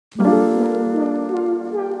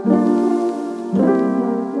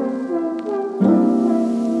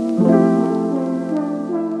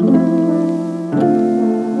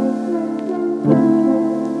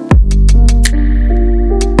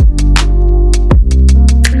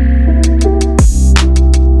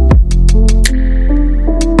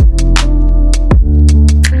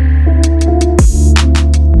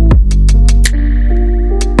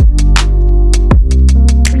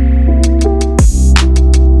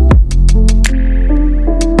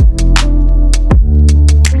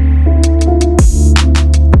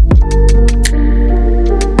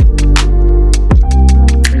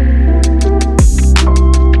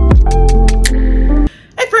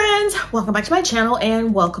back to my channel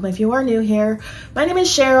and welcome if you are new here. My name is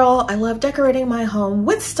Cheryl. I love decorating my home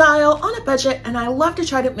with style on a budget, and I love to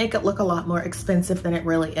try to make it look a lot more expensive than it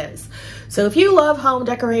really is. So if you love home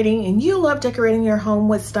decorating and you love decorating your home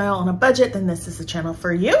with style on a budget, then this is the channel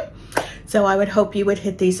for you. So I would hope you would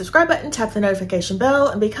hit the subscribe button, tap the notification bell,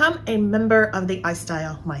 and become a member of the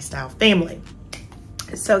iStylEmystyle family.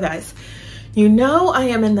 So guys, you know I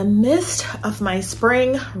am in the midst of my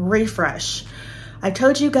spring refresh. I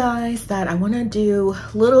told you guys that I want to do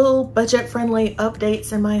little budget-friendly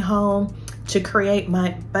updates in my home to create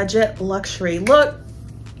my budget luxury look.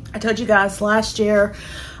 I told you guys last year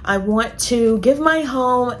I want to give my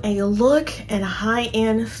home a look and a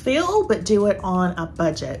high-end feel, but do it on a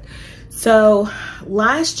budget. So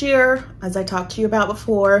last year, as I talked to you about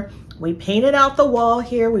before, we painted out the wall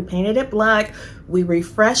here. We painted it black. We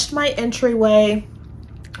refreshed my entryway,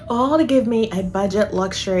 all to give me a budget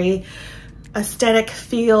luxury aesthetic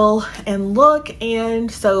feel and look.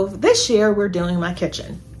 And so this year we're doing my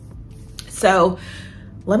kitchen. So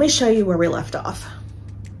let me show you where we left off.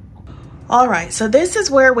 All right, so this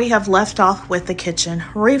is where we have left off with the kitchen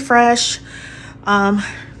refresh.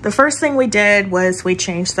 The first thing we did was we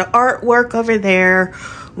changed the artwork over there.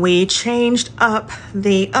 We changed up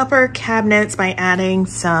the upper cabinets by adding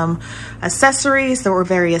some accessories that were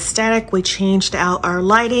very aesthetic. We changed out our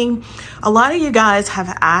lighting. A lot of you guys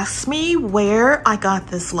have asked me where I got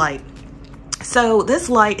this light. So this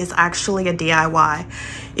light is actually a DIY.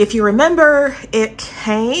 If you remember, it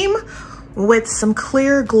came with some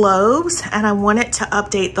clear globes and I wanted to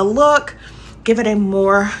update the look, give it a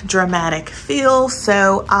more dramatic feel.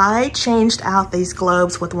 So I changed out these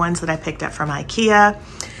globes with ones that I picked up from IKEA.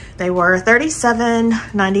 They were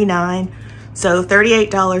 $37.99, so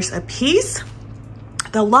 $38 a piece.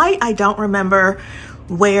 The light, I don't remember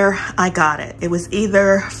where I got it. It was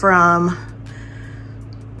either from,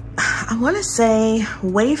 I want to say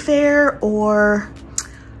Wayfair or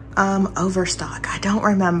Overstock. I don't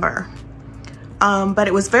remember. But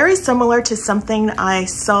it was very similar to something I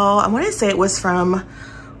saw. I want to say it was from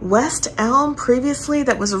West Elm previously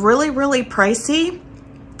that was really, really pricey.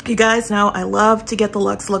 You guys know I love to get the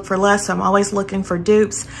looks look for less, so I'm always looking for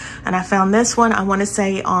dupes. And I found this one, I want to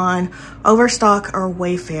say on Overstock or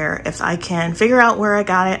Wayfair. If I can figure out where I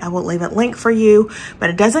got it, I will leave it linked for you. But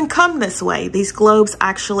it doesn't come this way. These globes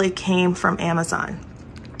actually came from Amazon.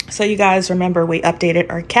 So you guys remember we updated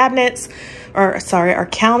our cabinets, or sorry, our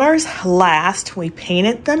counters last. We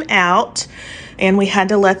painted them out and we had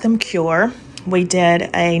to let them cure. We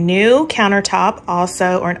did a new countertop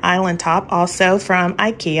also, or an island top also from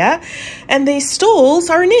IKEA. And these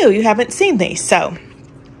stools are new. You haven't seen these. So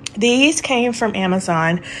these came from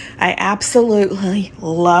Amazon. I absolutely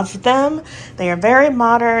love them. They are very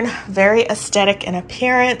modern, very aesthetic in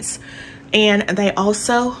appearance. And they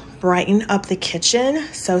also brighten up the kitchen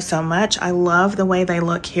so much. I love the way they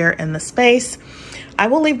look here in the space. I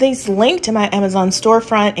will leave these linked to my Amazon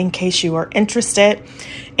storefront in case you are interested.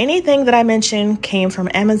 Anything that I mentioned came from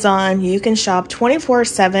Amazon. You can shop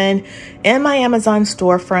 24/7 in my Amazon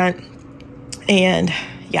storefront. And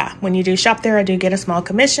yeah, when you do shop there, I do get a small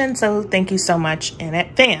commission. So thank you so much in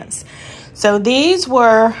advance. So these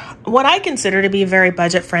were what I consider to be very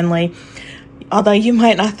budget friendly, although you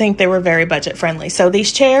might not think they were very budget friendly. So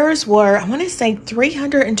these chairs were, I want to say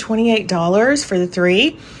 $328 for the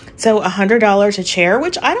three. So $100 a chair,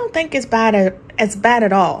 which I don't think is bad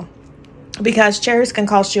at all, because chairs can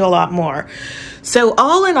cost you a lot more. So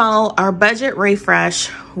all in all, our budget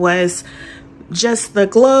refresh was just the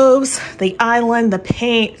globes, the island, the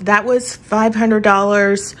paint, that was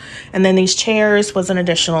 $500. And then these chairs was an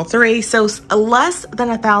additional $300. So less than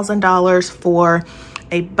 $1,000 for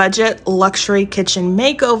a budget luxury kitchen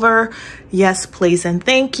makeover. Yes, please and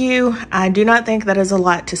thank you. I do not think that is a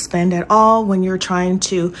lot to spend at all when you're trying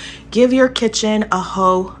to give your kitchen a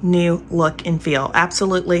whole new look and feel.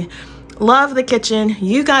 Absolutely love the kitchen.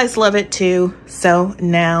 You guys love it too. So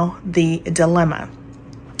now the dilemma.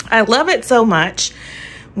 I love it so much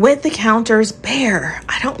with the counters bare.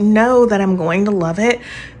 I don't know that I'm going to love it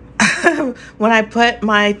when I put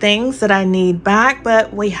my things that I need back,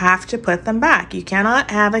 but we have to put them back. You cannot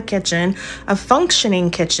have a kitchen, a functioning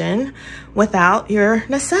kitchen, without your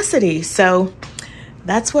necessities. So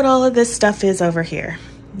that's what all of this stuff is over here.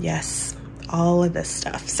 Yes, all of this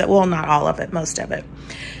stuff. So, well, not all of it, most of it.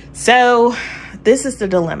 So this is the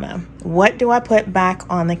dilemma. What do I put back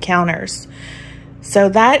on the counters? So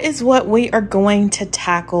that is what we are going to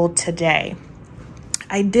tackle today.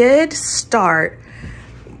 I did start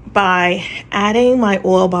by adding my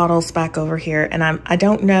oil bottles back over here, and I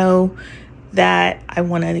don't know that I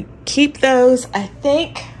want to keep those. I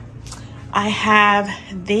think I have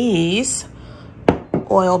these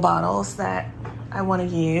oil bottles that I want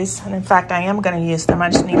to use. And in fact, I am going to use them. I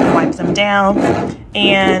just need to wipe them down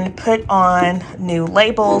and put on new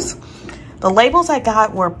labels. The labels I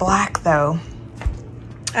got were black though.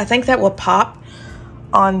 I think that will pop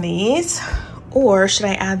on these, or should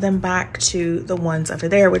I add them back to the ones over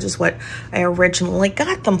there, which is what I originally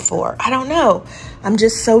got them for? I don't know. I'm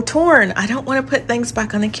just so torn. I don't want to put things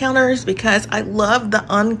back on the counters because I love the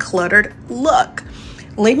uncluttered look.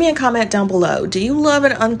 Leave me a comment down below. Do you love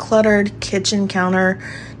an uncluttered kitchen counter?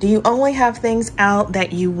 Do you only have things out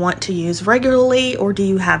that you want to use regularly, or do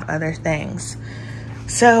you have other things?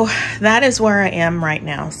 So that is where I am right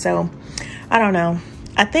now. So I don't know.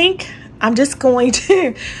 I think I'm just going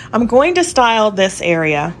to, I'm going to style this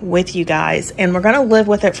area with you guys, and we're going to live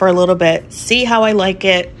with it for a little bit, see how I like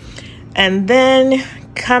it, and then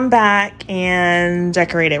come back and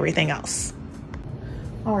decorate everything else.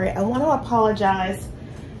 All right, I want to apologize.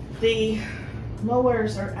 The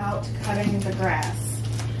mowers are out cutting the grass.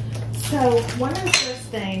 So one of the first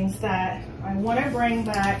things that I want to bring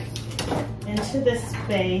back into this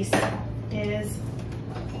space is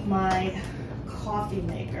my coffee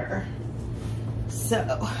maker. So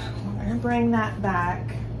we're going to bring that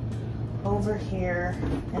back over here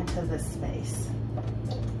into this space.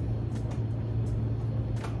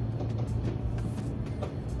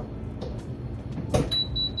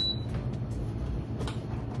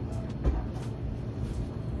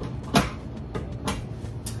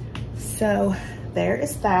 So there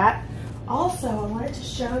is that. Also, I wanted to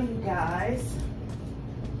show you guys,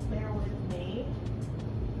 bear with me.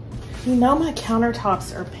 You know my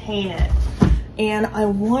countertops are painted, and I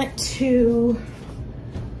want to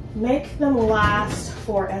make them last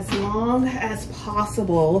for as long as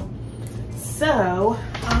possible. So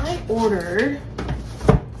I ordered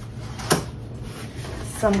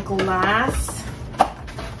some glass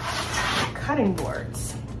cutting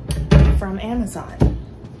boards from Amazon.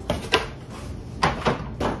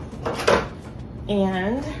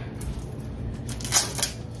 And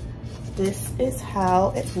this is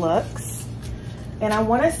how it looks. And I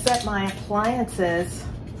want to set my appliances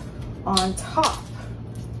on top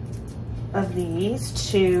of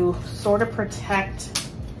these to sort of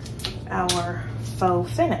protect our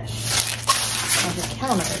faux finish of the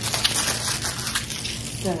counters.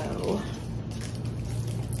 So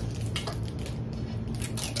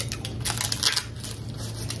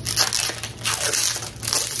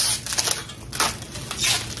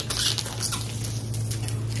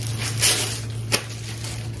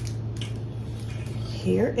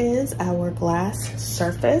here is our glass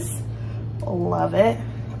surface. Love it.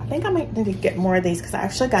 I think I might need to get more of these because I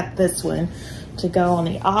actually got this one to go on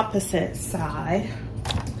the opposite side.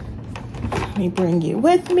 Let me bring you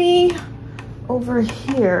with me over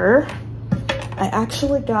here. I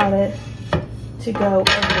actually got it to go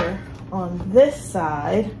over on this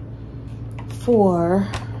side for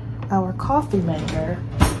our coffee maker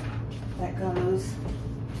that goes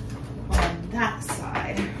on that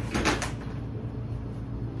side.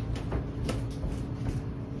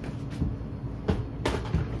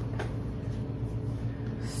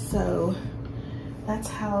 So that's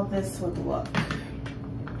how this would look.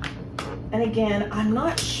 And again, I'm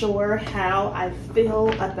not sure how I feel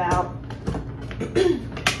about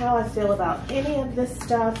any of this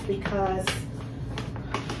stuff, because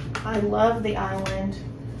I love the island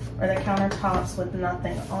or the countertops with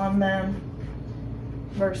nothing on them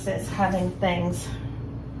versus having things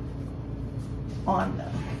on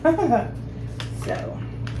them. So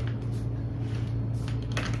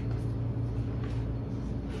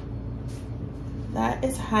that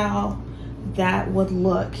is how that would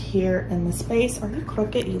look here in the space. Are you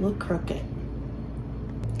crooked? You look crooked.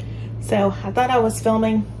 So I thought I was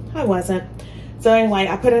filming. I wasn't. So anyway,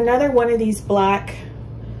 I put another one of these black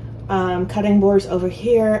cutting boards over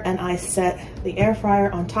here, and I set the air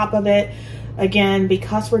fryer on top of it. Again,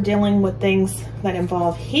 because we're dealing with things that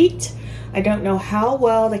involve heat, I don't know how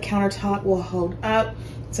well the countertop will hold up.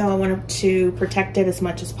 So I wanted to protect it as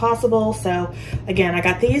much as possible. So again, I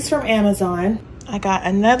got these from Amazon. I got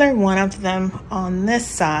another one of them on this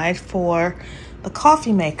side for the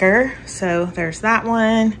coffee maker. So there's that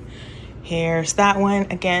one. Here's that one,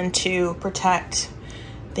 again, to protect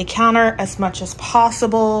the counter as much as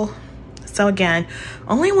possible. So again,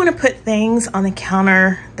 only want to put things on the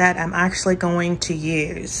counter that I'm actually going to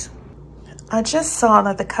use. I just saw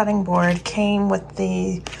that the cutting board came with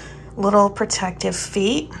the little protective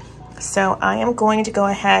feet. So I am going to go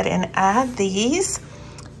ahead and add these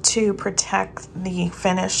to protect the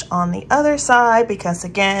finish on the other side, because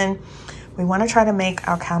again, we want to try to make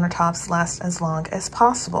our countertops last as long as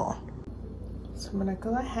possible. So I'm going to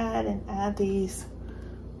go ahead and add these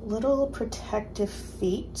little protective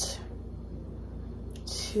feet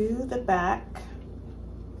to the back,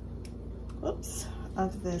 oops,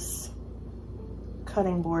 of this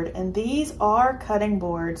cutting board. And these are cutting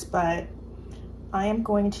boards, but I am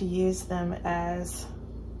going to use them as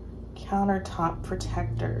countertop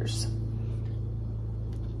protectors.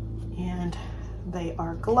 And they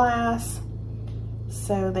are glass,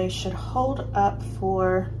 so they should hold up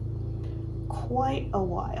for quite a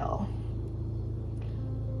while.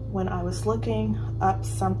 When I was looking up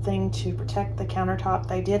something to protect the countertop,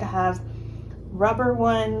 they did have rubber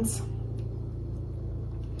ones,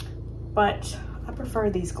 but I prefer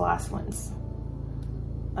these glass ones.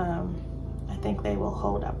 I think they will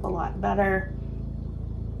hold up a lot better.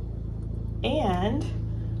 And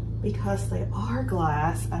because they are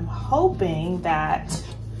glass, I'm hoping that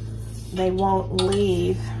they won't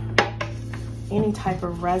leave any type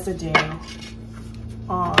of residue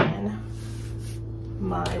on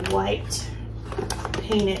my white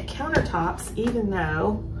painted countertops, even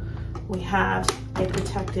though we have a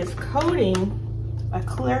protective coating, a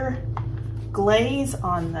clear glaze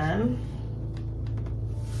on them.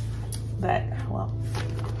 But, well,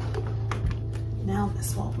 now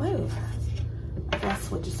this won't move, I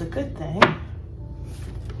guess, which is a good thing.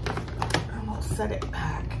 And we'll set it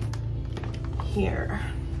back here.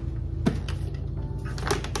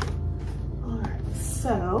 All right,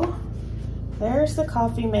 so there's the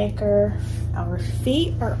coffee maker. Our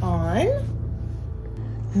feet are on.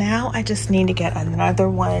 Now I just need to get another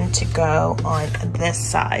one to go on this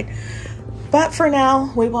side. But for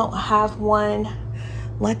now, we won't have one.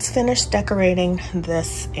 Let's finish decorating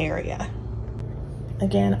this area.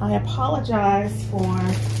 Again, I apologize for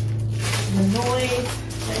the noise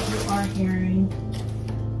that you are hearing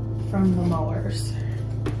from the mowers.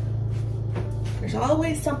 There's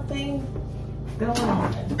always something going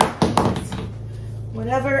on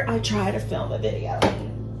whenever I try to film a video.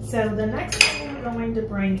 So the next thing we're going to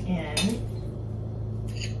bring in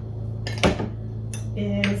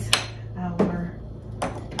is our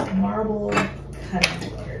marble cutting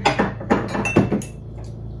board.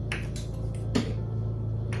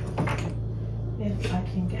 If I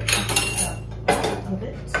can get out of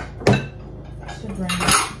it to bring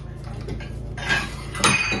it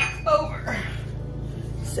over.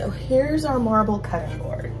 So here's our marble cutting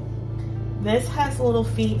board. This has little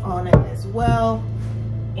feet on it as well,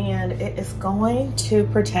 and it is going to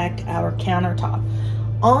protect our countertop.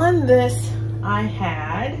 On this, I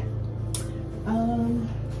had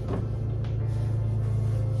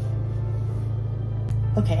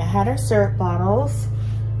okay, I had our syrup bottles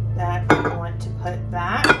that I want to put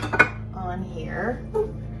back on here.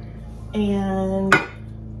 And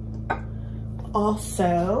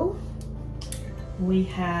also we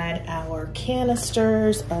had our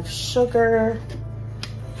canisters of sugar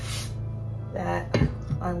that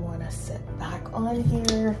I want to set back on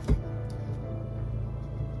here.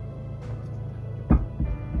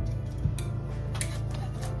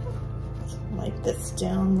 Wipe this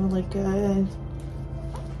down really good.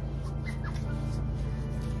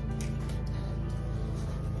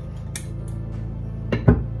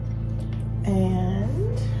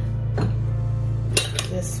 And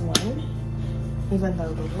this one, even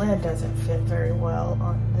though the lid doesn't fit very well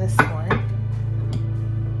on this one,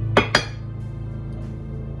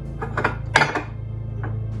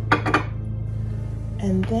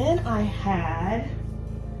 and then I had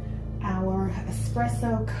our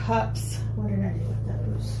espresso cups. What did I do with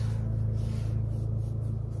those?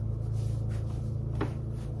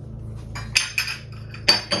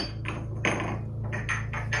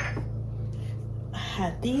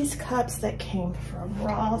 Had these cups that came from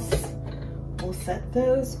Ross. We'll set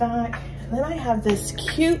those back. And then I have this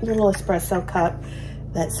cute little espresso cup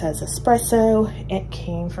that says espresso. It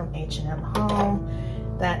came from H&M Home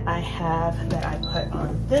that I have that I put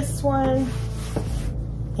on this one.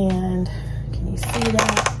 And can you see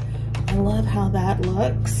that? I love how that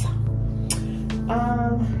looks.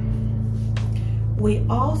 We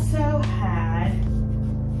also had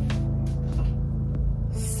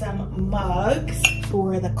some mugs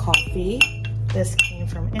for the coffee. This came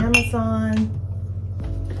from Amazon.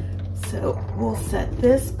 So we'll set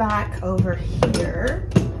this back over here.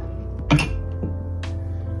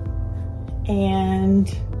 And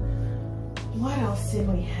what else did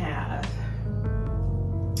we have?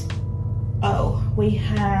 Oh, we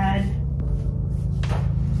had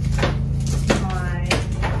my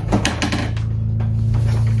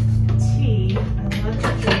tea. I love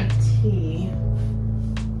to drink tea.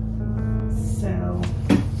 So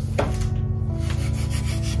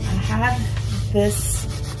I have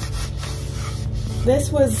this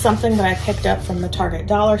this was something that I picked up from the Target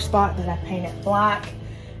dollar spot that I painted black,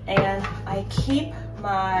 and I keep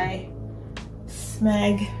my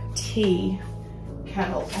Smeg tea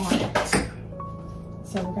kettle on it.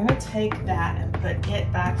 So we're gonna take that and put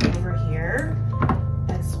it back over here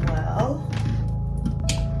as well.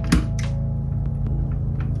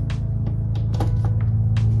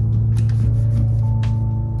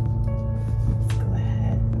 Let's go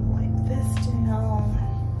ahead and wipe this down.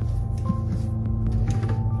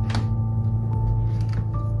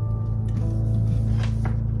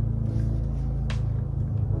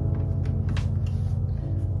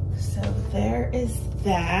 So there is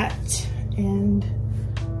that. And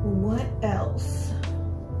what else?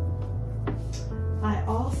 I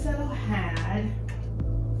also had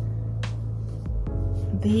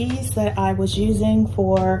these that I was using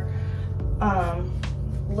for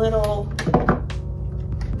little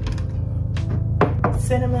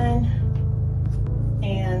cinnamon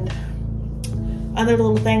and other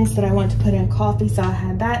little things that I want to put in coffee, so I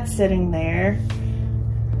had that sitting there.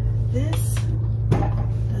 This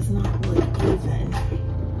does not look even.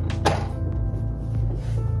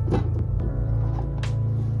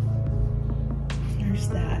 There's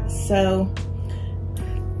that. So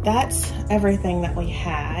that's everything that we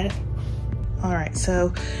had. All right,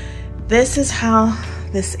 so this is how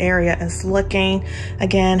this area is looking.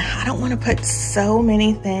 Again, I don't want to put so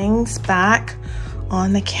many things back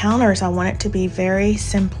on the counters. I want it to be very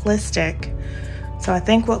simplistic. So I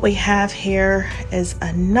think what we have here is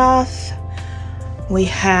enough. We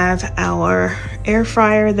have our air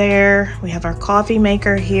fryer there. We have our coffee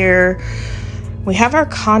maker here. We have our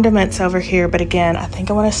condiments over here, but again, I think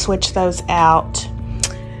I want to switch those out.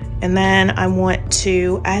 And then I want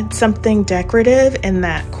to add something decorative in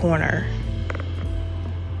that corner.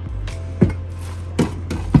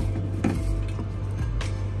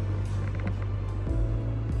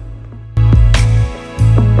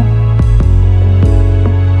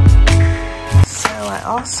 I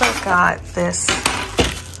also got this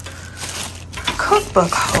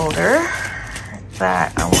cookbook holder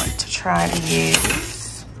that I want to try to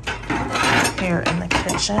use here in the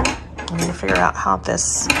kitchen. I need to figure out how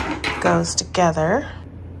this goes together.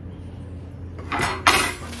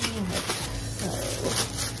 So,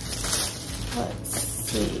 let's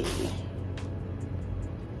see.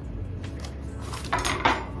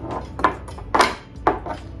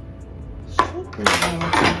 Should be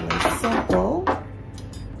relatively simple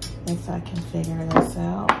if I can figure this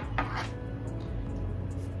out.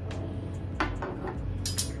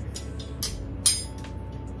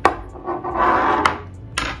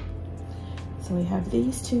 So we have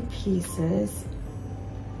these two pieces,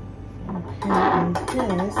 and apparently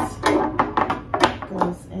this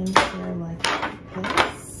goes in here like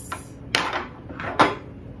this.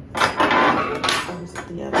 Goes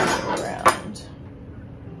the other way around.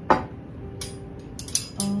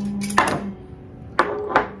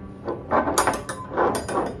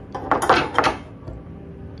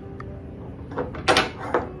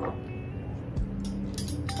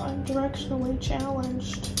 I'm directionally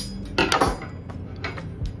challenged.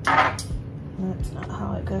 That's not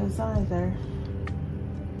how it goes either.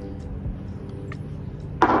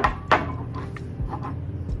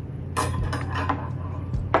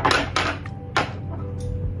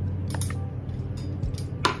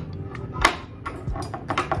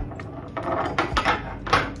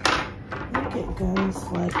 I think it goes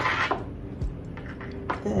like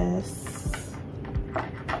this.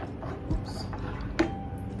 Oops.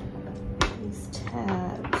 These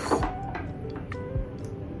tabs.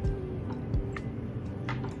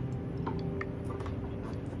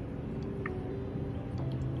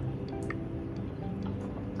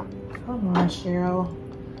 Come on, Sheryl,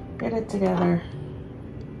 get it together.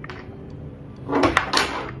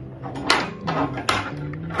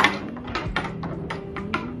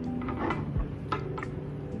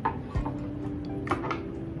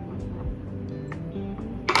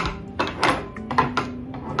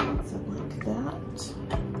 So like that.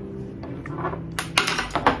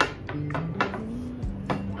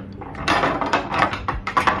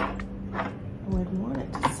 I would want it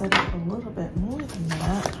to set up a little bit more than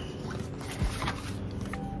that.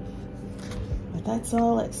 But that's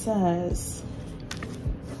all it says.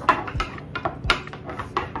 I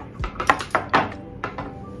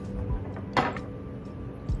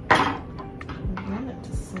want it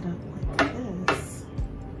to sit up like this.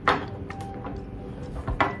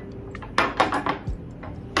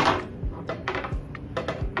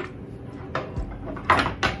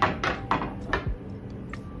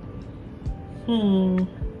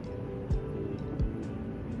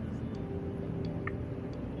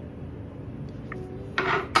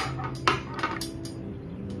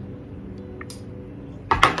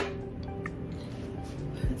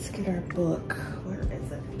 get our book. Where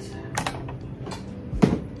is it?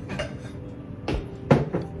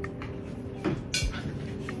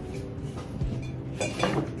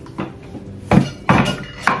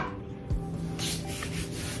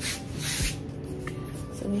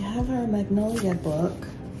 So we have our Magnolia book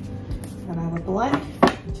that I would like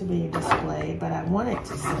to be displayed, but I want it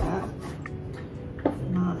to sit up,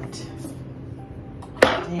 not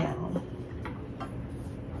down.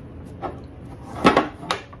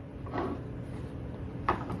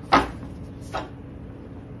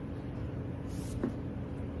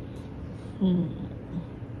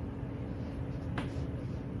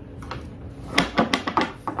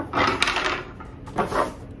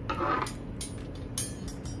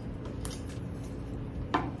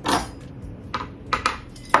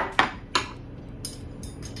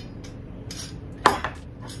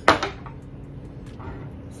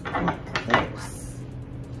 Like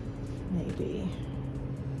this, maybe.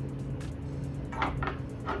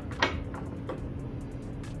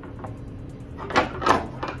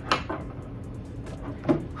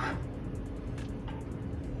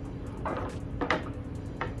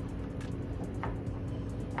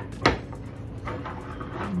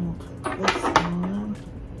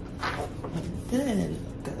 Then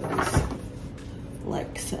it goes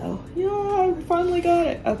like so. Yeah, I finally got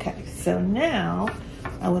it. Okay, so now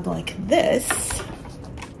I would like this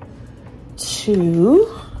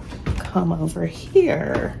to come over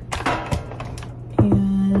here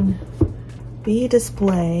and be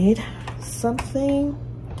displayed. Something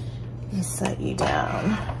to set you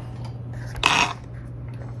down.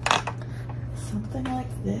 Something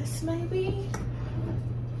like this, maybe?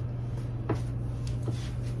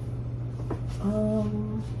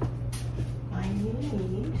 I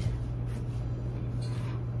need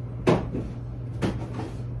my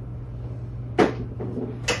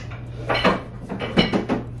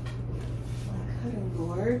cutting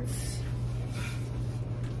boards.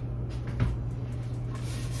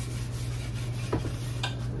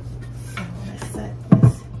 So I'm going to set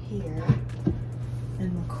this here in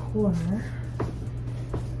the corner.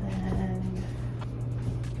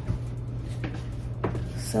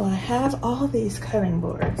 So I have all these cutting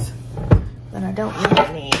boards that I don't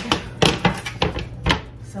really need.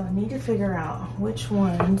 So I need to figure out which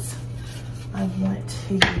ones I want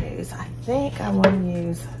to use. I think I want to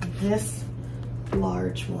use this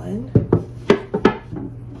large one,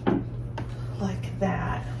 like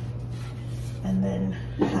that. And then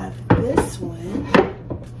have this one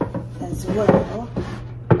as well,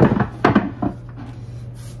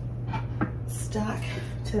 stuck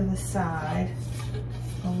to the side,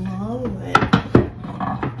 along with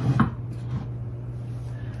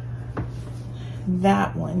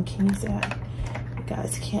that one. Can you see that? You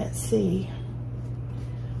guys can't see.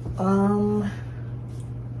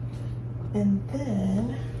 And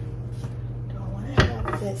then do I want to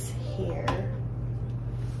have this here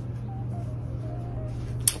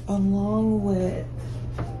along with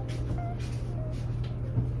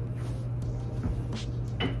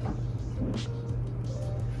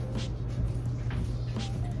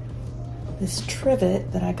this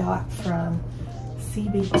trivet that I got from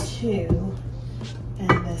CB2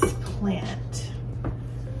 and this plant.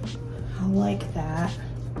 I like that.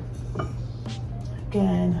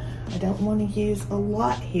 Again, I don't want to use a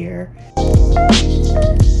lot here.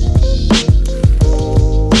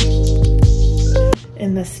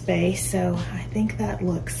 In the space, so I think that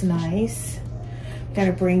looks nice. Got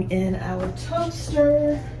to bring in our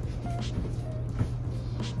toaster.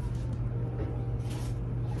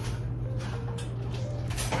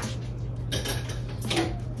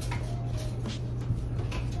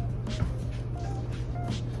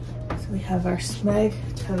 We have our Smeg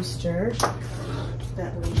toaster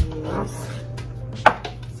that we use.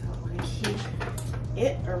 So I'm going to keep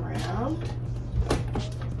it around.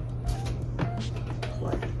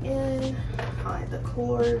 Plug it in, hide the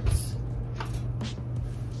cords.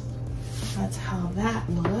 That's how that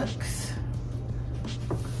looks.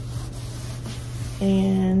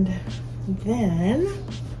 And then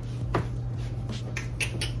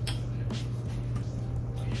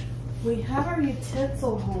we have our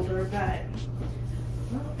utensil holder, but I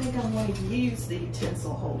don't think I want to use the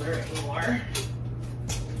utensil holder anymore.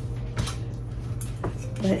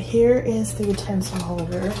 But here is the utensil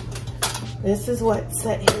holder. This is what's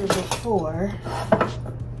set here before.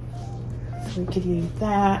 So we could use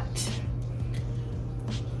that.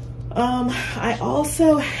 I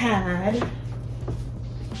also had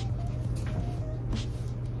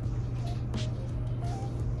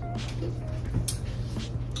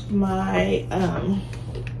my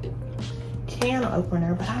can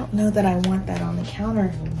opener, but I don't know that I want that on the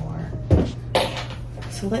counter anymore.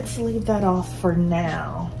 So let's leave that off for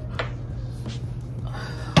now.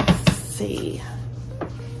 Let's see.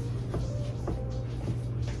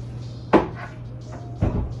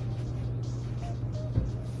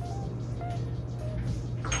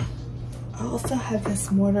 I also have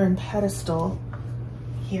this mortar and pedestal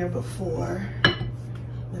here before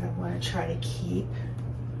that I want to try to keep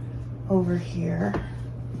over here.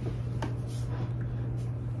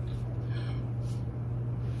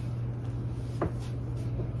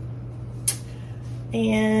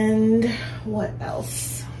 And what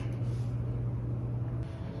else?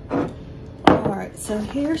 All right, so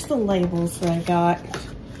here's the labels that I got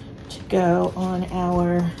to go on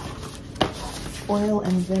our oil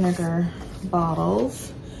and vinegar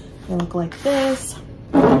bottles. They look like this,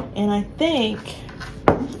 and I think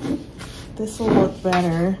this will look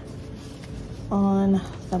better on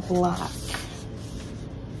the black,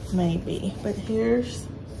 maybe. But here's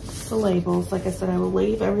the labels. Like I said, I will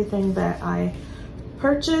leave everything that I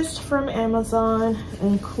purchased from Amazon,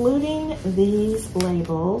 including these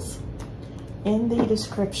labels, in the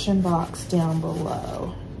description box down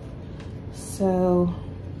below. So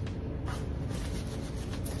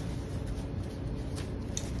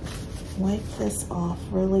wipe this off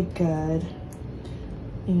really good,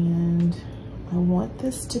 and I want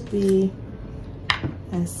this to be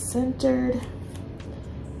as centered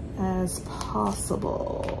as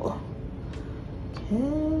possible.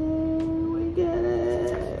 Can we get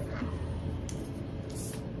it?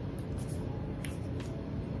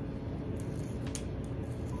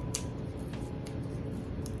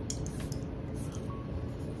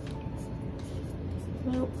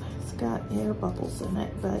 Nope, it's got air bubbles in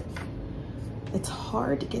it, but it's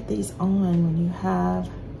hard to get these on when you have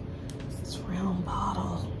this round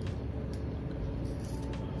bottle.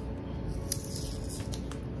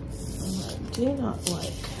 I do not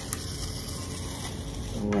like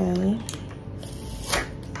the way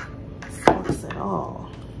this looks at all.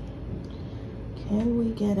 Can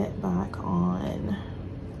we get it back on?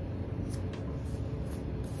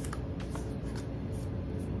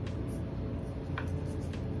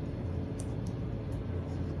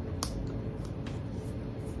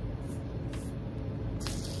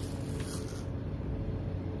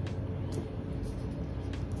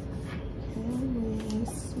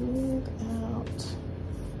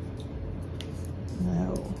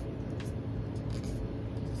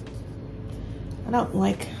 I don't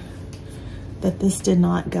like that this did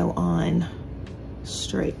not go on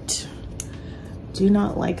straight. Do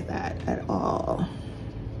not like that at all.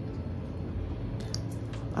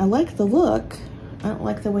 I like the look. I don't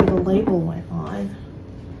like the way the label went on.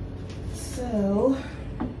 So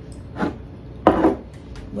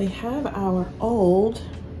we have our old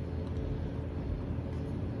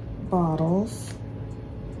bottles.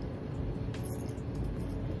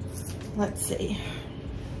 Let's see.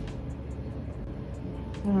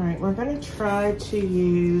 All right, we're gonna try to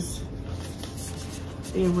use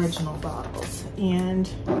the original bottles and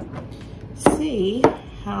see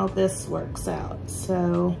how this works out.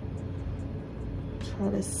 So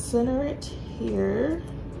try to center it here.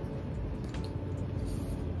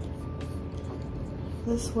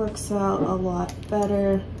 This works out a lot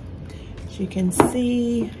better. As you can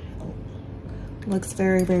see, looks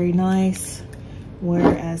very, very nice.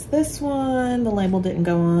 Whereas this one, the label didn't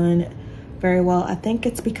go on very well. I think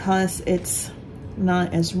it's because it's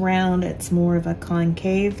not as round, it's more of a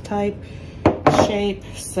concave type shape.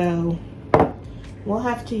 So we'll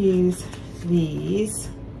have to use these.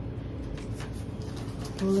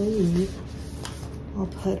 I believe I'll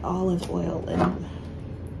put olive oil in,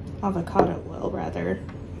 avocado oil rather,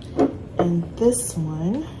 in this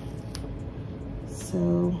one.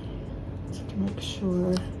 So to make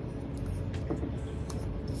sure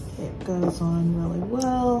it goes on really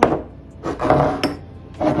well.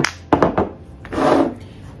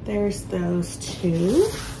 There's those two.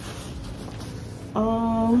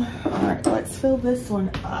 All right, let's fill this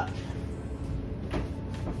one up.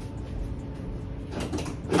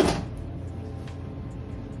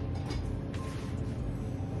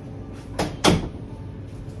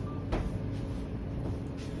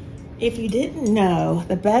 If you didn't know,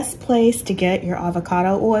 the best place to get your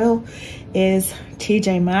avocado oil is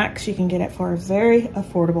TJ Maxx. You can get it for a very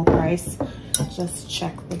affordable price. Just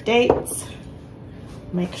check the dates.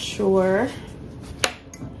 Make sure it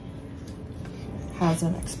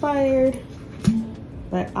hasn't expired.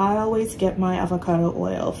 But I always get my avocado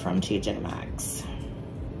oil from TJ Maxx.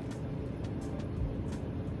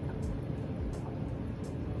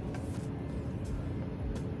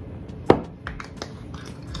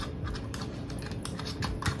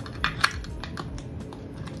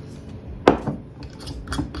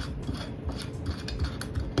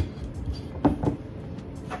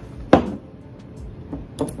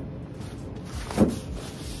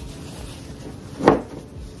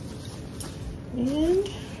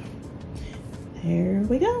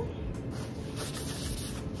 we go.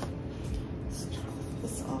 Let's drop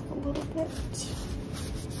this off a little bit.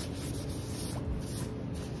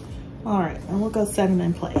 All right, and we'll go set them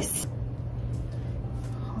in place.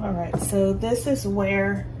 All right, so this is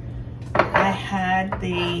where I had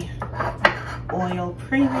the oil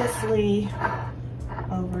previously,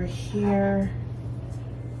 over here,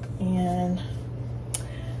 and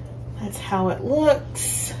that's how it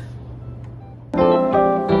looks.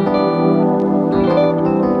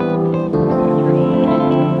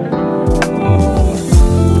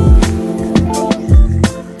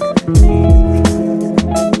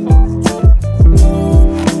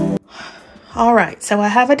 All right, so I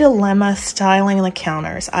have a dilemma styling the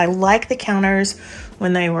counters. I like the counters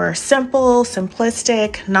when they were simple,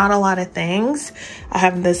 simplistic, not a lot of things. I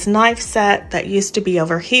have this knife set that used to be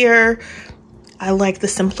over here. I like the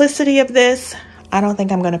simplicity of this. I don't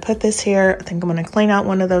think I'm gonna put this here. I think I'm gonna clean out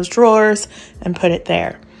one of those drawers and put it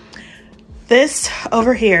there. This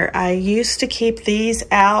over here, I used to keep these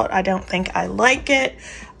out. I don't think I like it.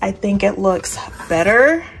 I think it looks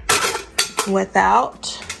better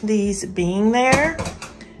without these being there.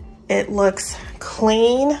 It looks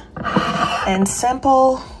clean and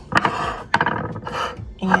simple,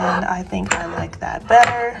 and I think I like that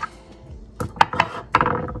better.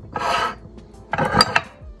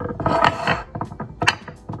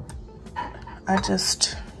 I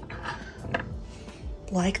just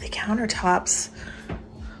like the countertops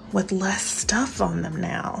with less stuff on them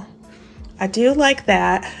now. I do like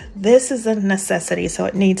that. This is a necessity, so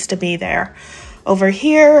it needs to be there. Over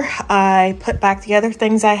here, I put back the other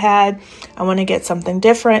things I had. I want to get something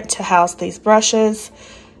different to house these brushes.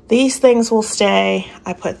 These things will stay.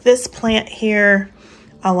 I put this plant here.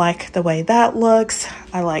 I like the way that looks.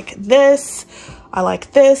 I like this. I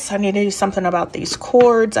like this. I need to do something about these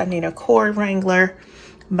cords. I need a cord wrangler.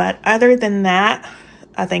 But other than that,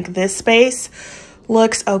 I think this space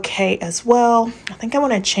looks okay as well. I think I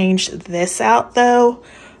want to change this out though,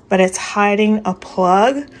 but it's hiding a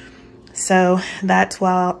plug. So that's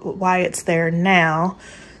why it's there now.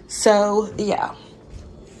 So yeah.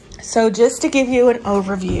 So just to give you an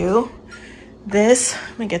overview, this,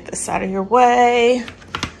 let me get this out of your way.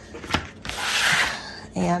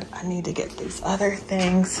 And I need to get these other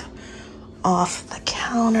things off the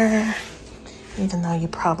counter, even though you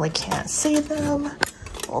probably can't see them.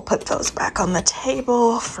 We'll put those back on the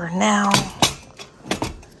table for now,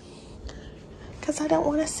 because I don't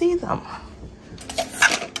want to see them.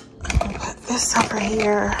 I'll put this over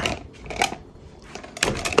here.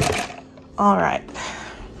 All right.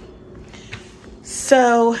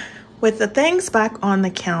 So with the things back on the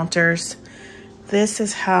counters, this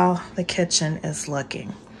is how the kitchen is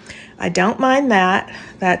looking. I don't mind that.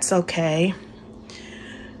 That's okay.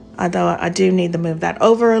 Although I do need to move that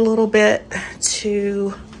over a little bit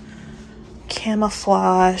to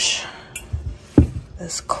camouflage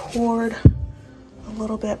this cord a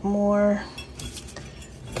little bit more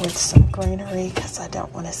with some greenery, because I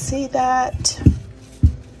don't want to see that.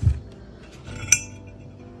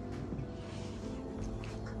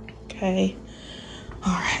 Okay.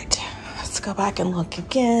 All right. Let's go back and look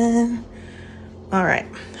again. All right.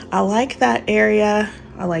 I like that area.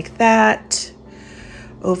 I like that.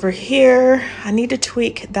 Over here, I need to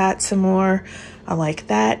tweak that some more. I like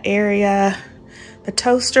that area. The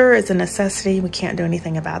toaster is a necessity. We can't do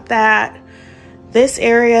anything about that. This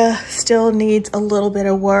area still needs a little bit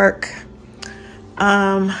of work.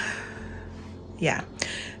 Yeah.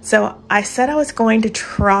 So I said I was going to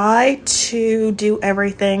try to do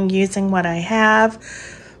everything using what I have,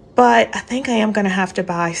 but I think I am going to have to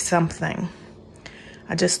buy something.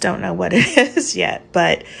 I just don't know what it is yet,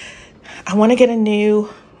 but I want to get a new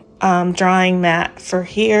drying mat for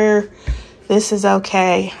here. This is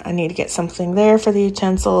okay. I need to get something there for the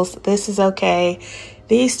utensils. This is okay.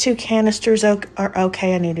 These two canisters are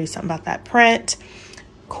okay. I need to do something about that print.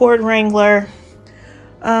 Cord wrangler.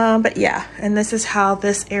 But yeah, and this is how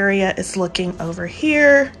this area is looking over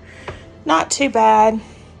here. Not too bad.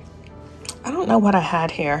 I don't know what I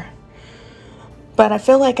had here, but I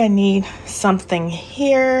feel like I need something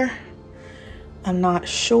here. I'm not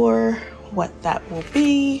sure what that will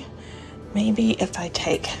be. Maybe if I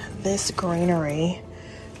take this greenery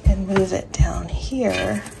and move it down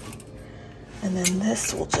here, and then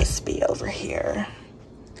this will just be over here.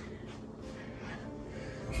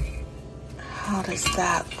 How does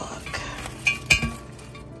that look?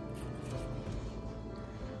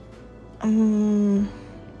 I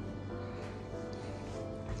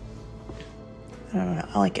don't know.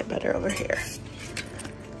 I like it better over here.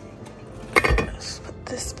 Let's put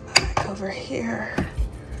this back over here.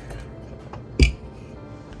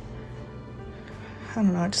 I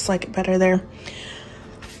don't know, I just like it better there.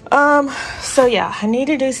 So yeah, I need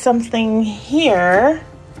to do something here.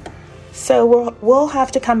 So we'll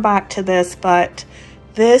have to come back to this, but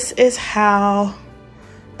this is how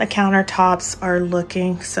the countertops are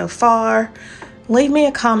looking so far. Leave me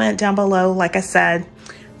a comment down below. Like I said,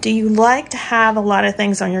 do you like to have a lot of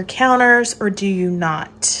things on your counters or do you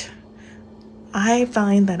not? I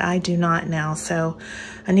find that I do not now, so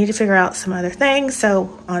I need to figure out some other things.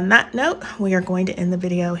 So on that note, we are going to end the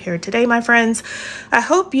video here today, my friends. I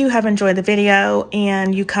hope you have enjoyed the video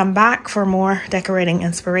and you come back for more decorating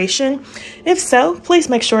inspiration. If so, please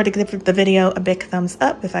make sure to give the video a big thumbs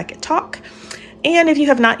up if I could talk. And if you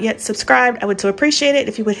have not yet subscribed, I would so appreciate it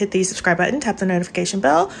if you would hit the subscribe button, tap the notification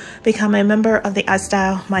bell, become a member of the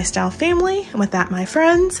iStyle family. And with that, my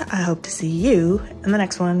friends, I hope to see you in the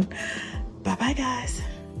next one. Bye-bye, guys.